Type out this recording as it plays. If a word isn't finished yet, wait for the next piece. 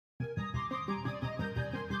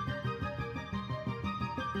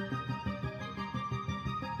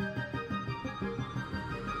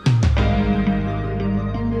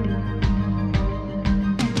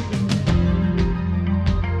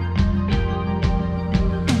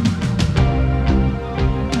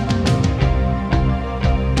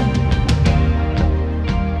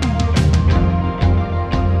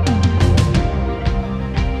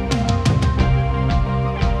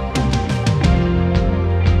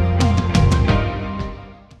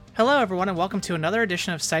Hello, everyone, and welcome to another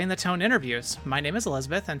edition of Setting the Tone Interviews. My name is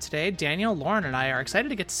Elizabeth, and today Daniel, Lauren, and I are excited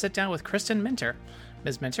to get to sit down with Kristen Minter.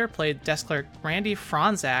 Ms. Minter played desk clerk Randy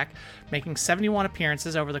Franzak, making 71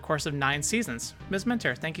 appearances over the course of 9 seasons. Ms.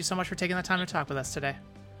 Minter, thank you so much for taking the time to talk with us today.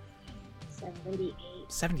 78.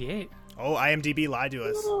 78? Oh, IMDb lied to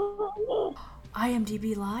us.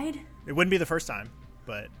 IMDb lied? It wouldn't be the first time,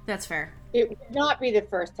 but... That's fair. It would not be the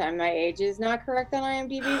first time. My age is not correct on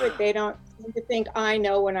IMDb, but they don't seem to think I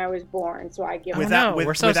know when I was born, so I give it.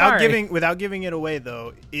 We're so sorry. Without giving it away,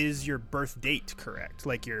 though, is your birth date correct?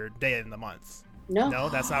 Like your day and the month? No. No,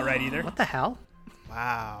 that's not right either? What the hell?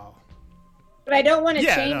 Wow. But I don't want to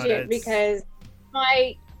change it because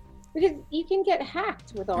you can get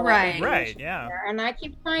hacked with all that. Right, yeah. And I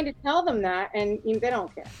keep trying to tell them that, and they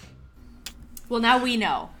don't care. Well, now we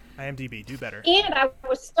know. IMDb, do better. And I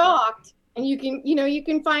was stalked, and you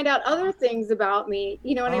can find out other things about me.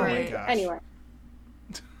 You know what I mean? Gosh. Anyway.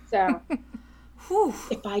 So, Whew.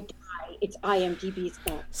 if I die, it's IMDb's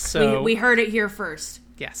fault. So We heard it here first.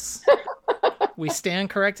 yes. We stand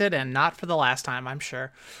corrected, and not for the last time, I'm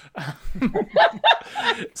sure.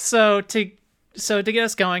 So to get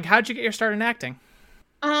us going, how'd you get your start in acting?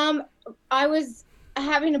 I was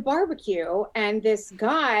having a barbecue, and this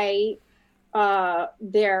guy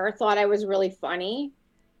there thought I was really funny,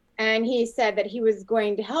 and he said that he was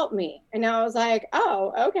going to help me, and I was like,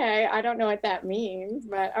 oh, okay, I don't know what that means,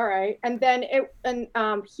 but all right. And then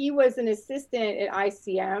he was an assistant at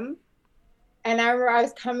ICM, and I remember I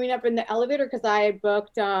was coming up in the elevator because I had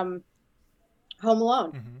booked Home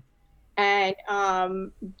Alone. Mm-hmm.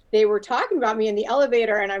 And they were talking about me in the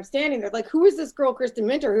elevator, and I'm standing there like, who is this girl, Kristen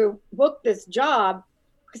Minter, who booked this job?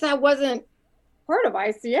 Because I wasn't part of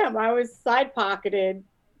ICM. I was side-pocketed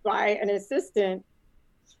by an assistant,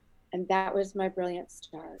 and that was my brilliant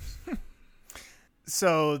start.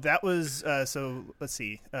 So that was, let's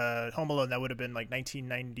see, Home Alone, that would have been like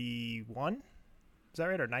 1991? Is that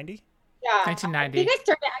right, or 90? Yeah, 1990. I think I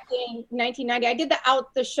started acting 1990. I did the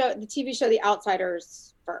TV show The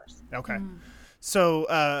Outsiders first. Okay. So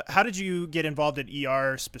how did you get involved in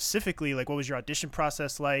ER specifically? Like, what was your audition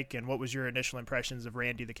process like, and what was your initial impressions of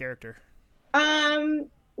Randy, the character?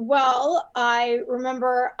 Well, I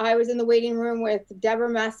remember I was in the waiting room with Deborah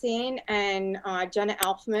Messing and Jenna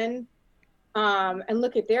Elfman. And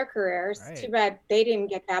look at their careers. Right. Too bad they didn't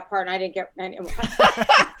get that part, and I didn't get any.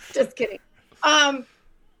 Just kidding.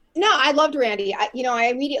 No, I loved Randy. I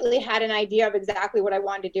immediately had an idea of exactly what I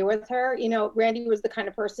wanted to do with her. Randy was the kind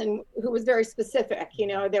of person who was very specific.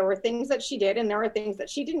 There were things that she did and there were things that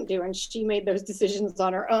she didn't do. And she made those decisions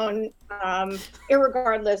on her own,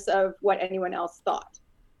 irregardless of what anyone else thought.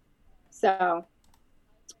 So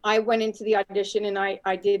I went into the audition and I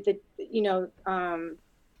did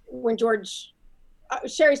when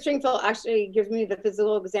Sherry Stringfield actually gives me the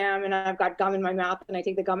physical exam, and I've got gum in my mouth, and I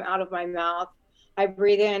take the gum out of my mouth. I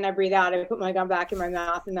breathe in, I breathe out, I put my gum back in my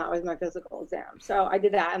mouth, and that was my physical exam. So I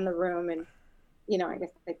did that in the room, and, I guess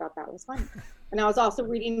they thought that was fun. And I was also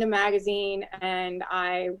reading the magazine, and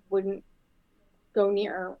I wouldn't go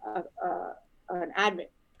near an admin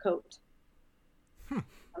coat. I'm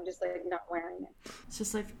just not wearing it. It's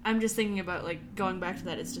just I'm just thinking about going back to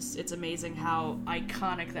that. It's amazing how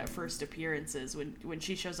iconic that first appearance is when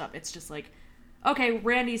she shows up. It's just okay,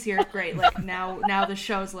 Randy's here, great. Now the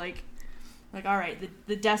show's all right,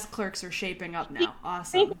 the desk clerks are shaping up now.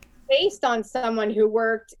 Awesome. Based on someone who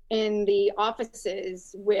worked in the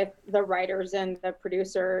offices with the writers and the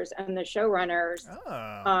producers and the showrunners.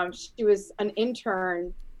 Oh. She was an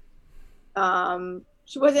intern.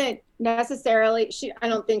 She wasn't necessarily, I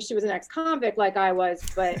don't think she was an ex-convict like I was,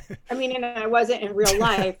 but and I wasn't in real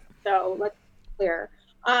life, so let's be clear.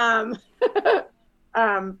 But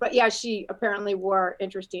yeah, she apparently wore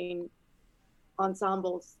interesting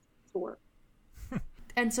ensembles to work.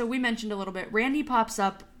 And so we mentioned a little bit, Randy pops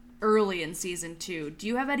up early in season 2. Do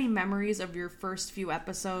you have any memories of your first few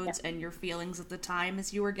episodes and your feelings at the time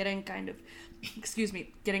as you were getting kind of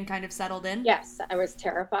settled in? Yes, I was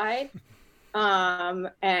terrified. And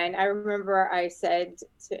I remember I said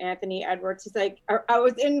to Anthony Edwards, he's like, I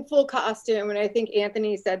was in full costume, and I think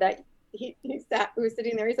Anthony said that he was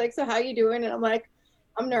sitting there. He's like, so how you doing? And I'm like,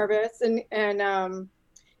 I'm nervous. And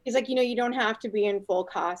he's like, you don't have to be in full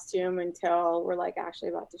costume until we're actually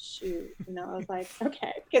about to shoot. I was like,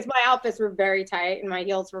 okay, because my outfits were very tight and my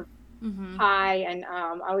heels were high, and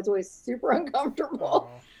I was always super uncomfortable.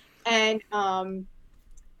 Oh.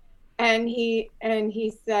 And he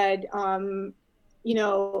said, can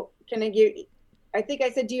I give, I think I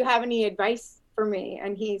said, do you have any advice for me?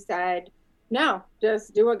 And he said, no,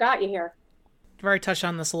 just do what got you here. I've already touched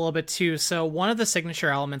on this a little bit too. So one of the signature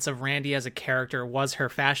elements of Randy as a character was her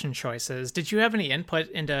fashion choices. Did you have any input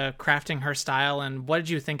into crafting her style, and what did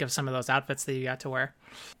you think of some of those outfits that you got to wear?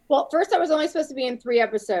 Well, first I was only supposed to be in 3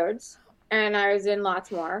 episodes, and I was in lots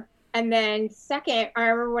more. And then second, I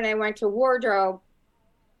remember when I went to wardrobe,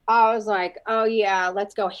 I was like, oh yeah,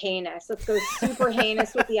 let's go heinous. Let's go super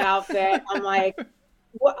heinous with the outfit. I'm like,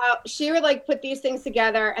 she would like put these things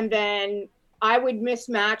together, and then I would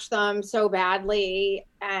mismatch them so badly.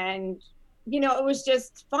 And, you know, it was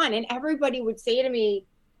just fun. And everybody would say to me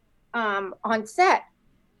on set,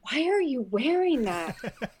 why are you wearing that?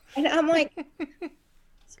 And I'm like,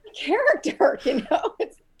 it's my character, you know,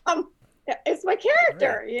 it's my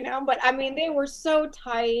character, you know. But I mean, they were so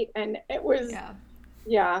tight, and it was,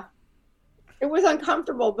 yeah, it was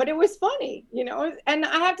uncomfortable, but it was funny, you know. And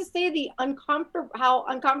I have to say, how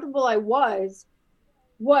uncomfortable I was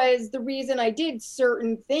the reason I did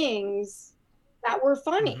certain things that were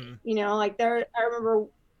funny, you know. Like I remember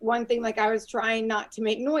one thing, like I was trying not to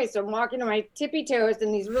make noise, so I'm walking on my tippy toes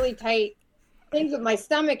and these really tight things with my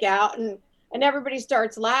stomach out, and everybody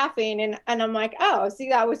starts laughing, and I'm like, oh, see,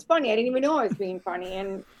 that was funny. I didn't even know I was being funny,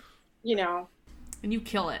 and you know. And you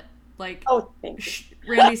kill it. Like, oh, thank you.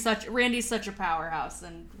 Randy's such a powerhouse,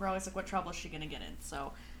 and we're always like, what trouble is she gonna get in?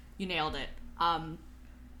 So you nailed it.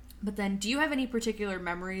 But then, do you have any particular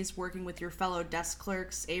memories working with your fellow desk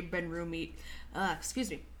clerks, Abe Ben-Ruby,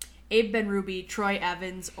 Troy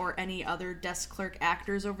Evans, or any other desk clerk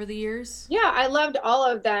actors over the years? Yeah, I loved all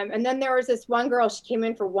of them. And then there was this one girl, she came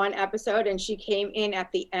in for one episode, and she came in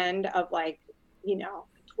at the end of, like, you know,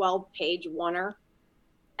 12-page oneer.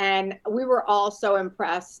 And we were all so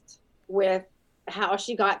impressed with how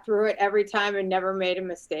she got through it every time and never made a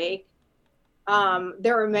mistake.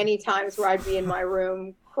 There were many times where I'd be in my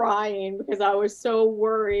room crying because I was so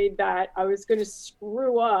worried that I was going to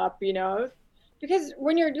screw up, you know. Because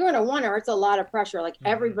when you're doing a oneer, it's a lot of pressure. Like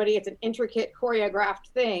everybody, it's an intricate choreographed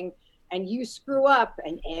thing, and you screw up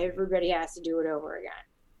and everybody has to do it over again.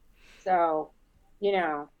 So, you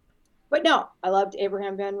know, but no, I loved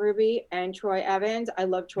Abraham Ben-Ruby and Troy Evans. I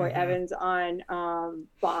love Troy Evans on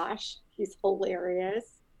Bosch. He's hilarious.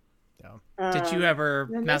 Yeah. Did you ever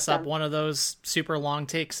mess up one of those super long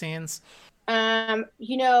take scenes?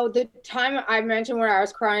 You know, the time I mentioned where I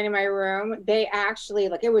was crying in my room, they actually,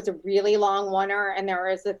 like, it was a really long oneer, and there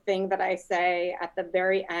was a thing that I say at the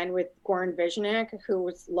very end with Goran Visnik, who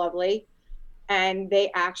was lovely, and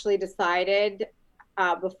they actually decided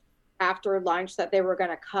after lunch that they were going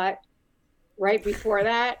to cut right before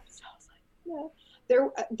that. So I was like, yeah.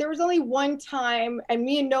 There was only one time, and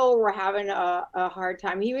me and Noah were having a hard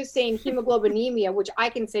time. He was saying hemoglobinemia, which I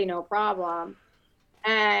can say no problem.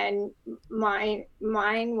 And mine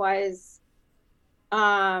was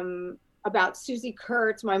about Susie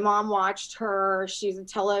Kurtz. My mom watched her. She's a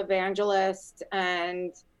televangelist,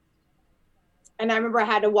 and I remember I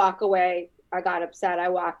had to walk away. I got upset. I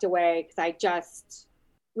walked away because I just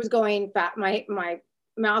was going fast. My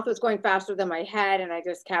mouth was going faster than my head, and I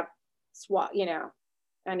just kept you know.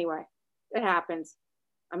 Anyway, it happens.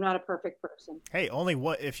 I'm not a perfect person. Hey, only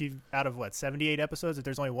what if you out of 78 episodes, if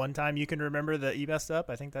there's only one time you can remember that you messed up,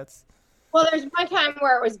 I think that's. Well, there's one time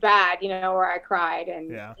where it was bad, you know, where I cried,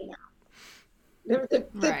 and you know,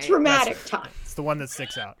 the traumatic time. It's the one that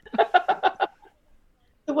sticks out.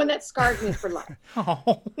 The one that scarred me for life.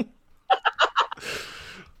 Oh.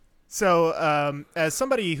 So, as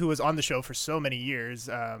somebody who was on the show for so many years,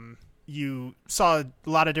 you saw a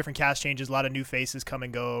lot of different cast changes, a lot of new faces come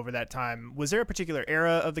and go over that time. Was there a particular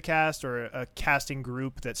era of the cast or a casting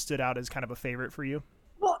group that stood out as kind of a favorite for you?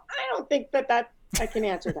 Well, I don't think that I can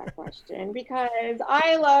answer that question because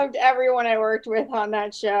I loved everyone I worked with on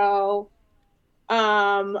that show.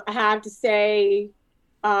 I have to say,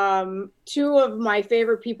 2 of my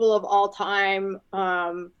favorite people of all time,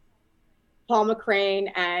 Paul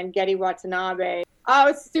McCrane and Getty Watanabe. I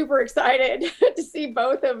was super excited to see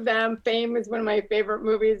both of them. Fame is one of my favorite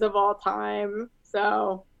movies of all time.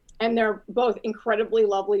 So, and they're both incredibly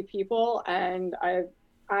lovely people. And I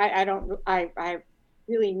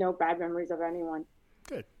really no bad memories of anyone.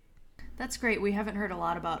 Good. That's great. We haven't heard a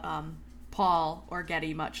lot about Paul or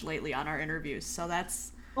Getty much lately on our interviews. So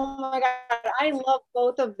that's. Oh my God. I love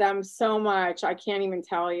both of them so much. I can't even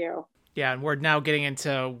tell you. Yeah, and we're now getting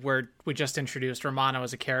into where we just introduced Romano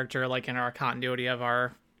as a character, like in our continuity of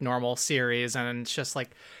our normal series, and it's just like,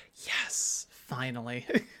 yes, finally.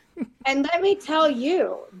 And let me tell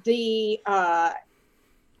you, the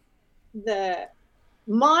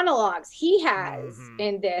monologues he has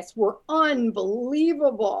in this were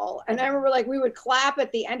unbelievable. And I remember, like, we would clap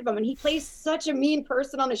at the end of them, and he plays such a mean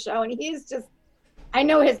person on the show, and he is just I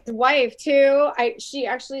know his wife too. She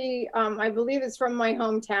actually, I believe, is from my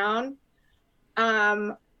hometown.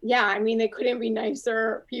 Yeah, I mean, they couldn't be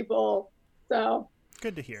nicer people. So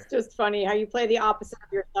Good to hear. it's just funny how you play the opposite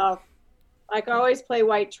of yourself. Like I always play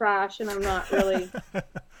white trash, and I'm not really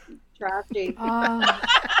trashy.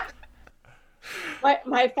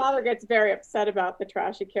 My father gets very upset about the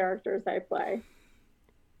trashy characters I play.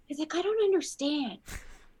 He's like, I don't understand.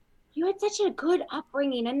 You had such a good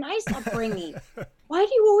upbringing, a nice upbringing. Why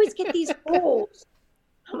do you always get these roles?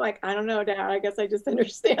 I'm like, I don't know, Dad. I guess I just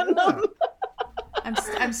understand them.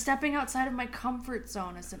 I'm stepping outside of my comfort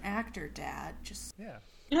zone as an actor, Dad. Just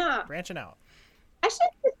Yeah. Branching out. Actually,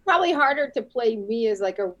 it's probably harder to play me as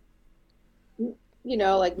like a,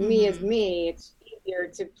 like me as me. It's easier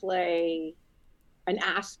to play an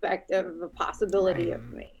aspect of a possibility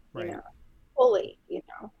of me, fully,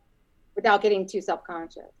 without getting too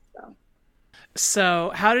self-conscious.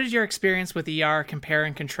 So how did your experience with ER compare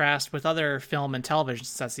and contrast with other film and television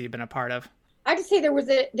sets that you've been a part of? I have to say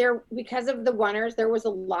because of the Oneers, there was a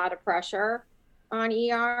lot of pressure on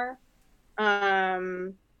ER.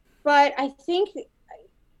 But I think,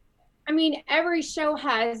 every show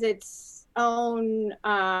has its own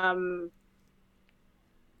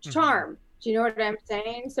charm. Do you know what I'm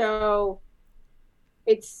saying? So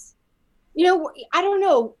it's, I don't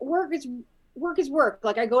know. Work is work.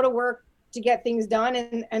 Like I go to work to get things done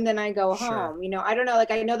and then I go home. I don't know.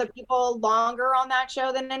 Like I know the people longer on that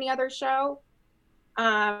show than any other show.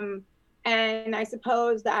 And I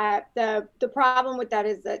suppose that the problem with that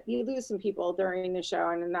is that you lose some people during the show,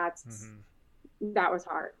 and then that was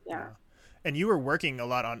hard. Yeah. And you were working a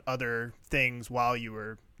lot on other things while you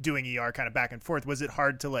were doing ER, kind of back and forth. Was it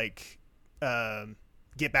hard to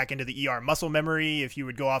get back into the ER muscle memory if you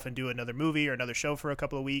would go off and do another movie or another show for a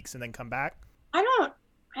couple of weeks and then come back? I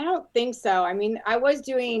don't think so. I was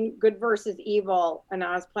doing Good versus Evil, and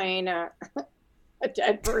I was playing a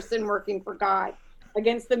dead person working for God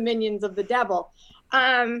against the minions of the devil.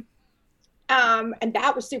 And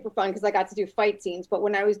that was super fun because I got to do fight scenes. But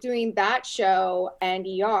when I was doing that show and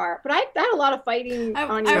ER, but I had a lot lot of fighting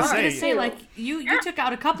on ER. I was going to say, you took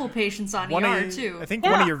out a couple patients on ER, too. I think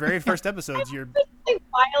one of your very first episodes, you're...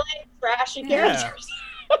 violent, trashy characters.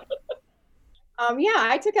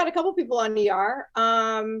 I took out a couple people on ER.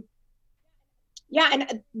 And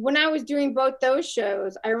when I was doing both those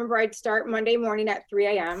shows, I remember I'd start Monday morning at 3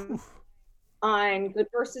 a.m. on Good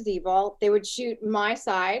versus Evil. They would shoot my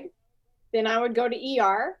side. Then I would go to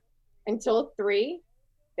ER until 3.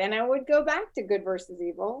 Then I would go back to Good versus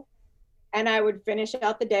Evil. And I would finish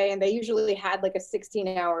out the day. And they usually had like a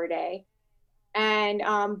 16-hour day. And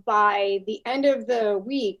by the end of the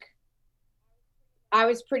week, I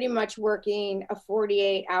was pretty much working a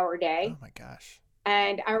 48-hour day. Oh, my gosh.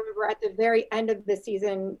 And I remember at the very end of the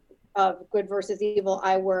season of Good versus Evil,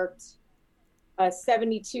 I worked a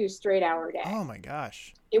 72 straight hour day. Oh my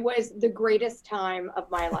gosh. It was the greatest time of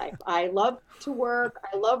my life. I love to work.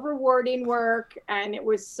 I love rewarding work. And it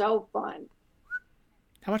was so fun.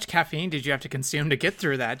 How much caffeine did you have to consume to get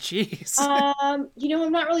through that? Jeez. I'm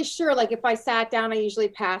not really sure. Like if I sat down, I usually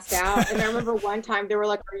passed out. And I remember one time they were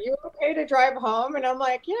like, "Are you okay to drive home?" And I'm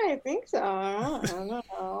like, "Yeah, I think so. I don't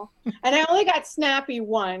know." And I only got snappy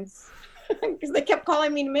once because they kept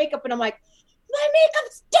calling me to makeup, and I'm like, "My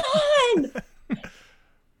makeup's done."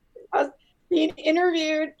 I was being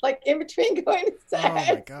interviewed like in between going to set. Oh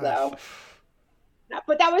my gosh. So.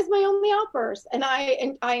 But that was my only outburst, and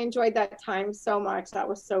I enjoyed that time so much. That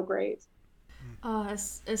was so great.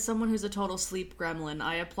 As someone who's a total sleep gremlin,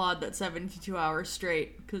 I applaud that 72 hours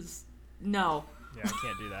straight, because no. Yeah, I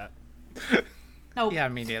can't do that. Nope. Yeah,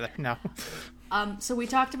 me neither. No. So we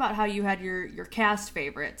talked about how you had your cast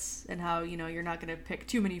favorites, and how, you're not going to pick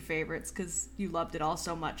too many favorites because you loved it all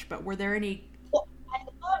so much, but were there any... Well,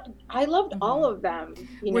 I loved all of them.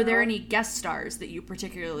 Were there any guest stars that you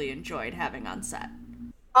particularly enjoyed having on set?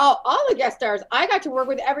 Oh, all the guest stars. I got to work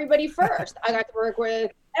with everybody first. I got to work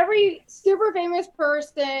with every super famous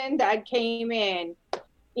person that came in.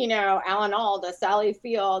 Alan Alda, Sally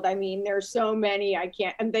Field. I mean, there's so many. I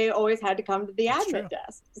can't. And they always had to come to the admin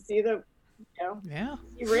desk to see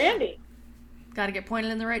see Randy. Got to get pointed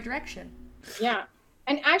in the right direction. Yeah.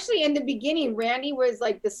 And actually, in the beginning, Randy was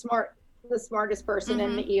like the smartest person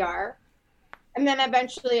in the ER. And then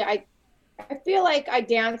eventually, I feel like I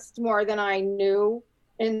danced more than I knew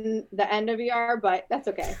in the end of ER, but that's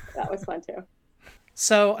okay. That was fun too.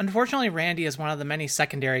 So, unfortunately, Randy is one of the many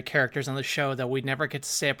secondary characters on the show that we never get to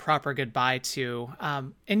say a proper goodbye to.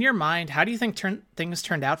 In your mind, how do you think things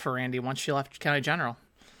turned out for Randy once she left County General?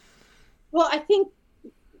 Well, I think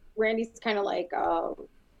Randy's kind of like,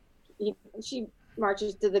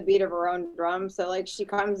 marches to the beat of her own drum. So like she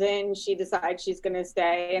comes in, she decides she's gonna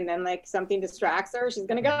stay, and then like something distracts her, she's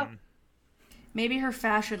gonna go. Maybe her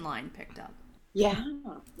fashion line picked up. Yeah,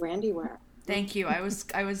 Randy wear. Thank you. I was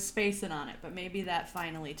spacing on it, but maybe that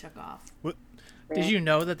finally took off. Did you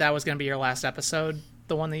know that was going to be your last episode,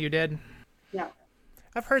 the one that you did? No.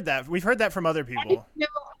 I've heard that. We've heard that from other people. No,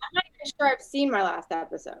 I'm not even sure I've seen my last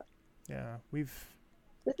episode. Yeah,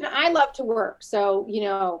 Listen, I love to work, so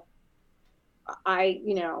I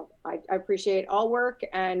appreciate all work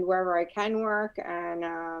and wherever I can work, and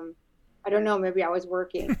I don't know, maybe I was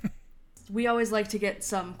working. We always like to get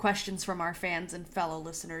some questions from our fans and fellow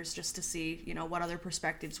listeners just to see, what other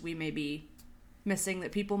perspectives we may be missing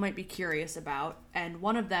that people might be curious about. And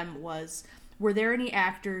one of them was, were there any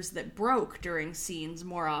actors that broke during scenes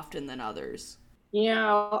more often than others?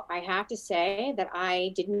 I have to say that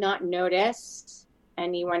I did not notice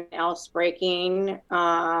anyone else breaking.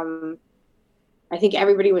 I think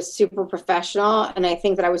everybody was super professional, and I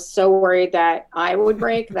think that I was so worried that I would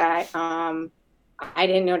break that I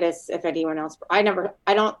didn't notice if anyone else. I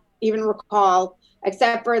don't even recall,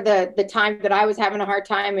 except for the time that I was having a hard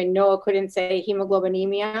time and Noah couldn't say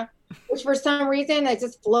hemoglobinemia, which for some reason it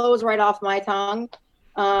just flows right off my tongue.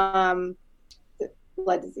 Blood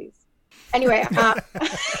disease. Anyway.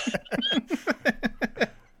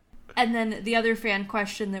 And then the other fan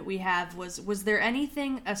question that we have was there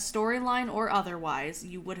anything, a storyline or otherwise,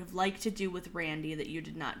 you would have liked to do with Randy that you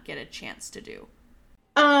did not get a chance to do?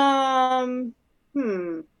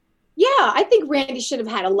 Yeah, I think Randy should have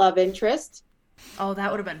had a love interest. Oh,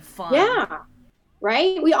 that would have been fun. Yeah,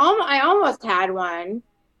 right? I almost had one,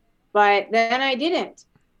 but then I didn't.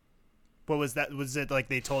 What was that? Was it like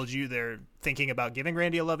they told you they're thinking about giving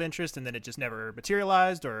Randy a love interest and then it just never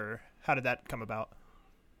materialized, or how did that come about?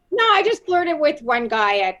 No, I just flirted with one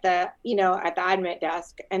guy at the admit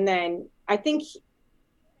desk, and then I think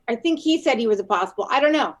he said he was a possible. I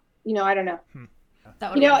don't know. I don't know.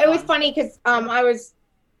 It was funny because I was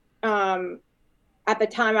at the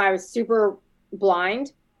time I was super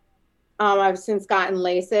blind. I've since gotten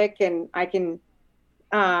LASIK, and I can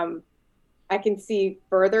see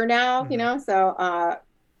further now. So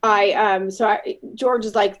George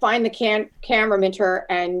is like, find the camera, Minter,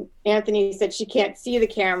 and Anthony said she can't see the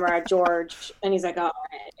camera, George, and he's like, oh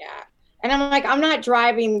yeah. And I'm like, I'm not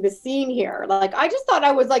driving the scene here. Like, I just thought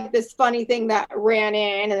I was like this funny thing that ran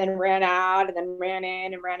in and then ran out and then ran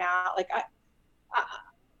in and ran out. Like,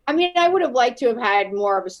 I mean, I would have liked to have had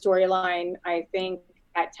more of a storyline, I think,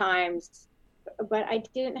 at times, but I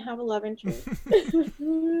didn't have a love interest.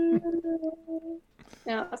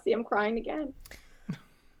 Now, see, I'm crying again.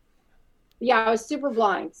 Yeah, I was super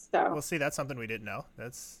blind. So. Well, see, that's something we didn't know.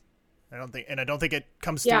 I don't think it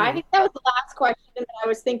comes. Yeah, through. I think that was the last question. And I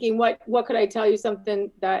was thinking, what could I tell you,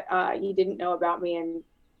 something that you didn't know about me, and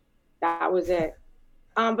that was it.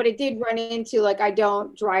 But it did run into, like, I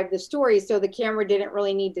don't drive the story, so the camera didn't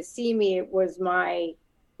really need to see me. It was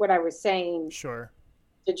what I was saying. Sure.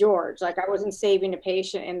 To George, like, I wasn't saving a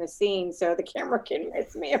patient in the scene, so the camera can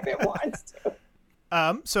miss me if it wants to.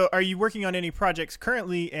 So are you working on any projects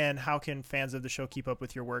currently, and how can fans of the show keep up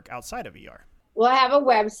with your work outside of ER? Well, I have a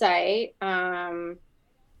website. I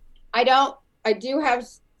do have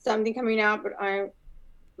something coming out, but I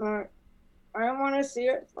want to see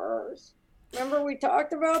it first. Remember we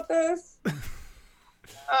talked about this?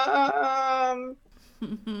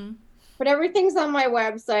 But everything's on my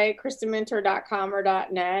website, KristenMinter.com or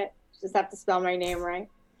 .net. Just have to spell my name right.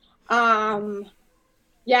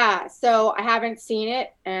 Yeah, so I haven't seen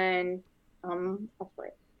it, and I'm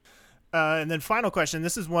afraid. And then final question.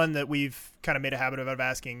 This is one that we've kind of made a habit of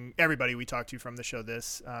asking everybody we talk to from the show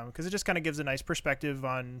this, because it just kind of gives a nice perspective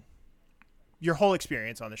on your whole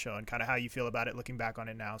experience on the show and kind of how you feel about it looking back on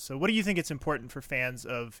it now. So what do you think it's important for fans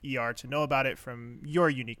of ER to know about it from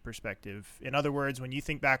your unique perspective? In other words, when you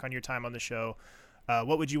think back on your time on the show,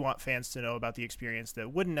 what would you want fans to know about the experience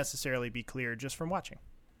that wouldn't necessarily be clear just from watching?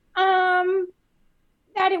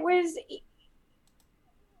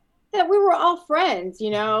 That we were all friends,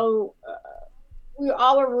 we all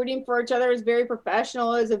were rooting for each other. It was very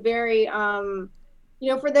professional. It was a very, for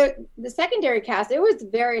the secondary cast, it was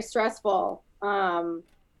very stressful,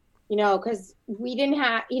 because we didn't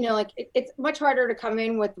have, it's much harder to come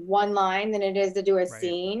in with one line than it is to do a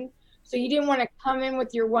scene. So you didn't want to come in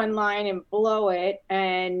with your one line and blow it.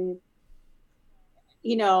 And,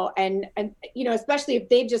 especially if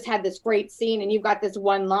they've just had this great scene and you've got this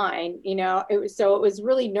one line, it was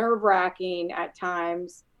really nerve-wracking at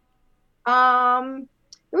times. It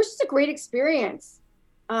was just a great experience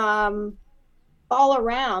all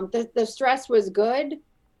around. The stress was good.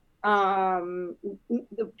 The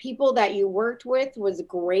people that you worked with was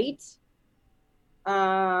great.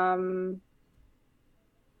 And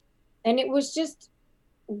it was just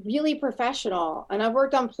really professional. And I've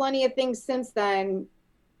worked on plenty of things since then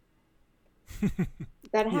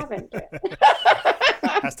that haven't.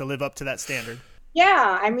 Has to live up to that standard.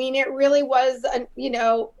 Yeah, I mean, it really was,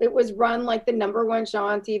 it was run like the number one show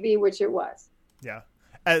on TV, which it was. Yeah.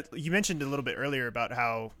 You mentioned a little bit earlier about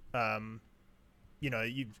how,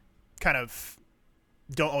 you kind of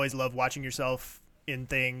don't always love watching yourself in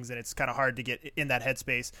things, and it's kind of hard to get in that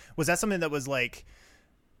headspace. Was that something that was like,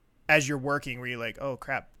 as you're working, were you like, oh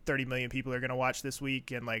crap, 30 million people are going to watch this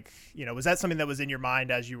week? And like, was that something that was in your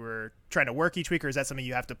mind as you were trying to work each week, or is that something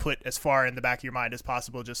you have to put as far in the back of your mind as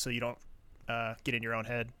possible just so you don't get in your own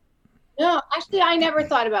head? No, actually, I never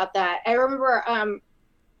thought about that. I remember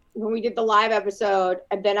when we did the live episode,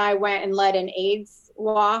 and then I went and led an AIDS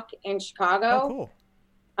walk in Chicago. Oh,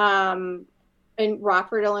 cool. In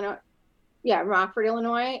Rockford, Illinois. Yeah, Rockford,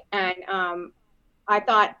 Illinois. And I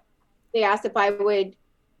thought they asked if I would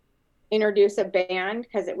introduce a band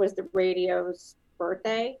because it was the radio's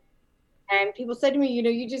birthday. And people said to me,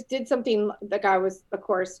 you just did something. The guy was, of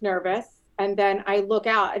course, nervous. And then I look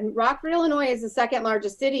out, and Rockford, Illinois is the second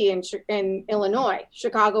largest city in Illinois,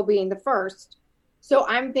 Chicago being the first. So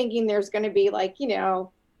I'm thinking there's going to be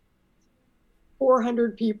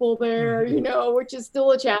 400 people there, which is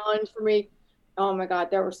still a challenge for me. Oh my God,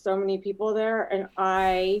 there were so many people there, and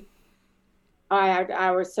I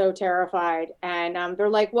was so terrified. And they're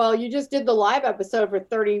like, well, you just did the live episode for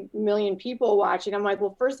 30 million people watching. I'm like,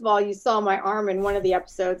 well, first of all, you saw my arm in one of the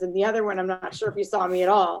episodes, and the other one, I'm not sure if you saw me at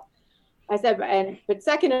all. I said, but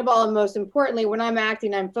second of all, and most importantly, when I'm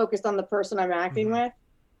acting, I'm focused on the person I'm acting with.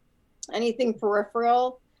 Anything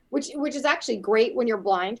peripheral, which is actually great when you're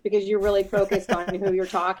blind because you're really focused on who you're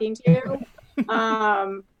talking to.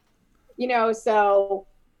 So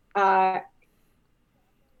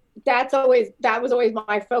that was always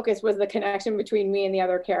my focus, was the connection between me and the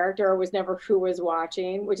other character. It was never who was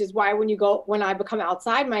watching, which is why when I become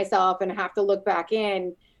outside myself and have to look back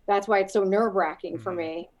in, that's why it's so nerve-wracking for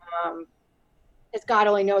me. Because God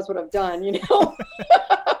only knows what I've done,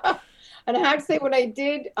 And I have to say, when I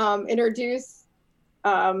did introduce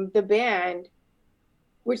the band,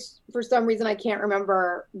 which for some reason I can't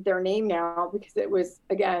remember their name now because it was,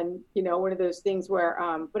 again, one of those things where,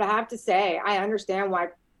 but I have to say, I understand why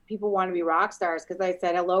people want to be rock stars, because I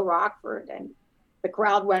said, hello, Rockford, and the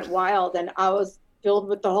crowd went wild, and I was filled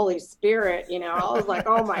with the Holy Spirit, I was like,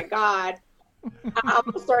 oh my God. I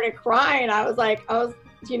almost started crying. I was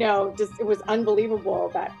it was unbelievable,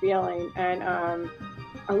 that feeling. And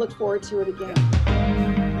I look forward to it again.